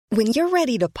When you're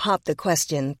ready to pop the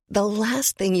question, the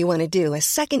last thing you want to do is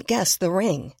second-guess the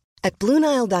ring. At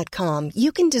BlueNile.com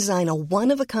you can design a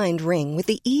one-of-a-kind ring with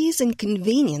the ease and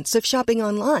convenience of shopping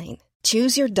online.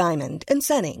 Choose your diamond and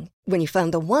setting. When you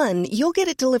find the one, you'll get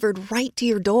it delivered right to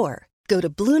your door. Go to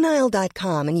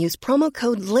BlueNile.com and use promo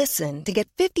code LISTEN to get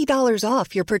 $50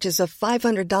 off your purchase of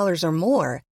 $500 or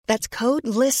more. That's code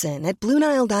LISTEN at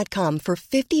BlueNile.com for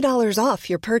 $50 off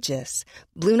your purchase.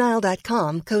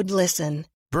 BlueNile.com, code LISTEN.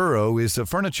 Burrow is a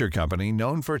furniture company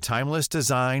known for timeless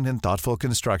design and thoughtful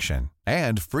construction,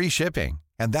 and free shipping,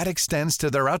 and that extends to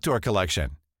their outdoor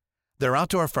collection. Their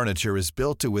outdoor furniture is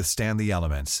built to withstand the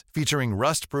elements, featuring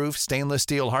rust-proof stainless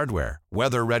steel hardware,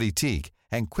 weather-ready teak,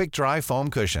 and quick-dry foam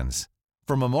cushions.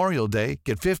 For Memorial Day,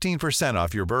 get 15%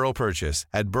 off your Burrow purchase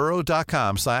at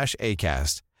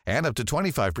burrow.com/acast, and up to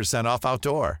 25% off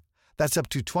outdoor. That's up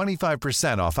to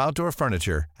 25% off outdoor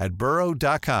furniture at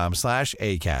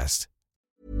burrow.com/acast.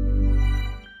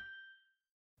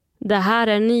 Det här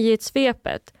är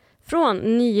Nyhetssvepet från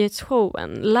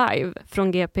nyhetsshowen live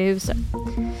från GP-huset.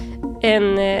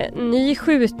 En ny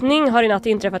skjutning har i natt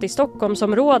inträffat i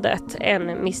Stockholmsområdet.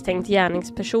 En misstänkt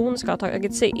gärningsperson ska ha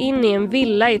tagit sig in i en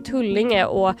villa i Tullinge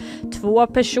och 2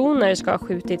 personer ska ha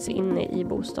skjutits inne i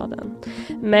bostaden.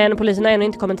 Men polisen har ännu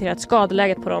inte kommenterat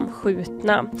skadeläget på de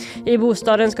skjutna. I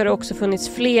bostaden ska det också funnits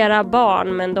flera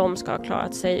barn, men de ska ha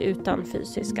klarat sig utan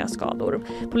fysiska skador.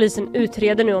 Polisen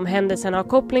utreder nu om händelsen har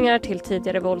kopplingar till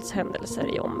tidigare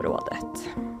våldshändelser i området.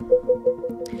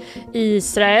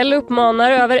 Israel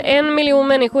uppmanar över 1 miljon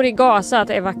människor i Gaza att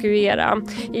evakuera.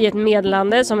 I ett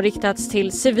meddelande som riktats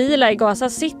till civila i Gaza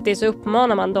City så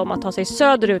uppmanar man dem att ta sig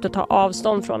söderut och ta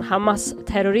avstånd från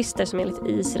Hamas-terrorister som enligt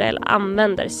Israel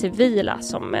använder civila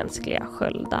som mänskliga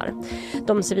sköldar.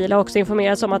 De civila har också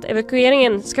informerats om att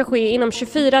evakueringen ska ske inom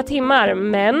 24 timmar,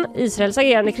 men Israels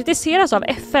agerande kritiseras av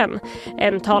FN.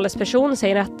 En talesperson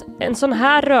säger att en sån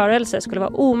här rörelse skulle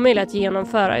vara omöjlig att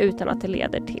genomföra utan att det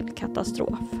leder till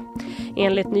katastrof.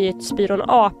 Enligt nyhetsbyrån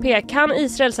AP kan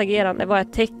Israels agerande vara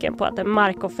ett tecken på att en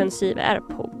markoffensiv är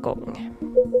på gång.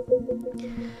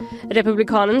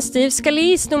 Republikanen Steve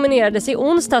Scalise nominerades i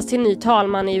onsdags till ny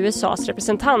talman i USAs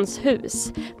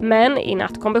representanthus. Men i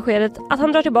natt kom beskedet att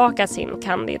han drar tillbaka sin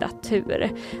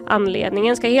kandidatur.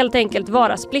 Anledningen ska helt enkelt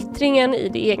vara splittringen i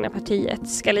det egna partiet.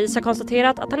 Scalise har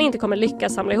konstaterat att han inte kommer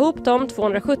lyckas samla ihop de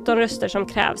 217 röster som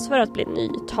krävs för att bli ny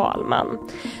talman.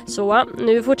 Så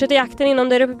nu fortsätter jakten inom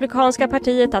det republikanska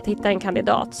partiet att hitta en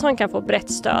kandidat som kan få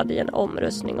brett stöd i en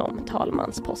omröstning om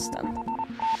talmansposten.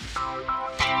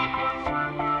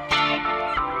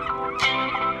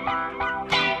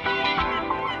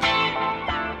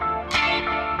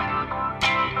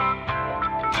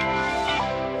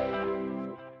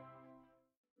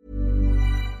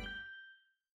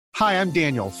 Hi, I'm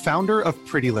Daniel, founder of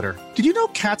Pretty Litter. Did you know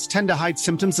cats tend to hide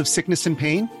symptoms of sickness and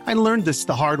pain? I learned this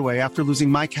the hard way after losing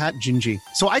my cat, Gingy.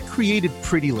 So I created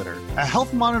Pretty Litter, a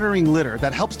health monitoring litter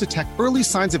that helps detect early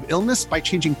signs of illness by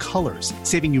changing colors,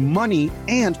 saving you money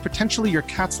and potentially your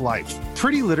cat's life.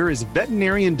 Pretty Litter is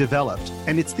veterinarian developed,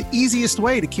 and it's the easiest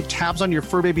way to keep tabs on your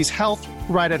fur baby's health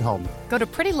right at home. Go to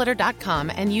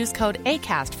prettylitter.com and use code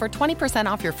ACAST for 20%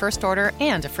 off your first order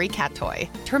and a free cat toy.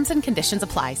 Terms and conditions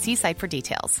apply. See site for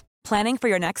details. Planning for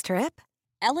your next trip?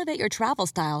 Elevate your travel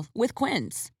style with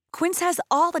Quince. Quince has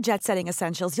all the jet-setting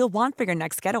essentials you'll want for your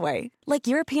next getaway, like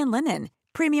European linen,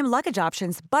 premium luggage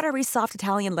options, buttery soft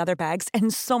Italian leather bags,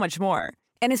 and so much more.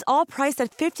 And is all priced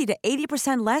at 50 to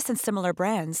 80% less than similar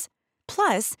brands.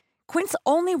 Plus, Quince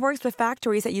only works with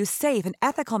factories that use safe and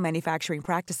ethical manufacturing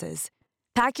practices.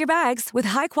 Pack your bags with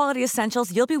high-quality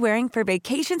essentials you'll be wearing for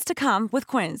vacations to come with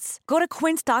Quince. Go to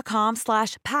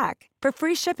quince.com/pack for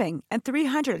free shipping and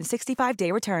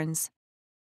 365-day returns.